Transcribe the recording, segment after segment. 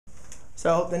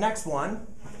So the next one.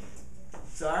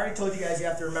 So I already told you guys you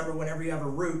have to remember whenever you have a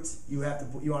root, you want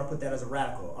to put that as a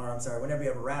radical. Or I'm sorry, whenever you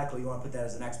have a radical, you want to put that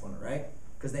as an exponent, right?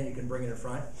 Because then you can bring it in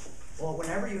front. Well,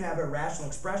 whenever you have a rational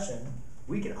expression,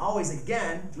 we can always,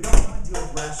 again, we don't want to deal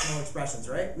with rational expressions,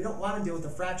 right? We don't want to deal with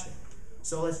a fraction.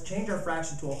 So let's change our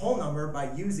fraction to a whole number by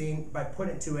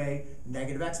putting it to a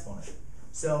negative exponent.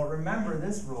 So remember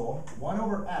this rule, 1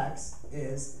 over x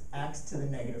is x to the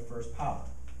negative first power.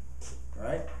 All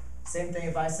right? Same thing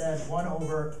if I said 1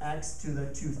 over x to the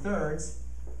 2/3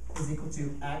 is equal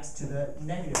to x to the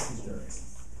negative 2/3.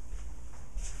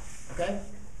 Okay?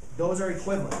 Those are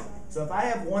equivalent. So if I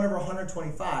have 1 over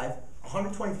 125,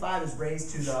 125 is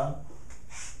raised to the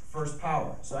first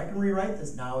power. So I can rewrite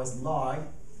this now as log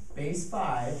base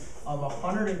 5 of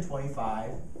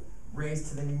 125 raised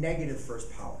to the negative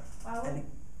first power. And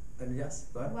yes,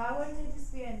 go ahead. Why wouldn't it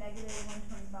just be a negative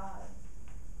 125?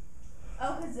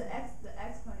 Oh, because the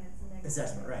exponent is negative. It's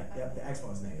exponent, right. Okay. Yep, the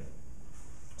exponent is negative.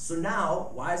 So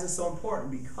now, why is this so important?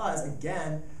 Because,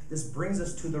 again, this brings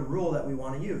us to the rule that we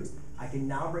want to use. I can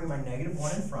now bring my negative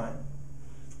 1 in front,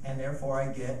 and therefore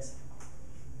I get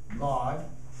log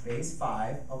base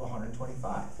 5 of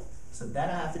 125. So then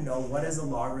I have to know, what is a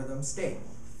logarithm state?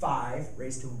 5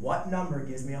 raised to what number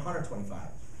gives me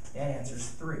 125? That answer is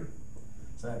 3.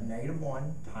 So I have negative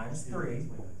 1 times 3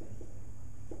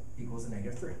 equals a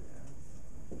negative 3.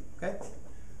 Okay?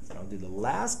 So I'll do the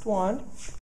last one.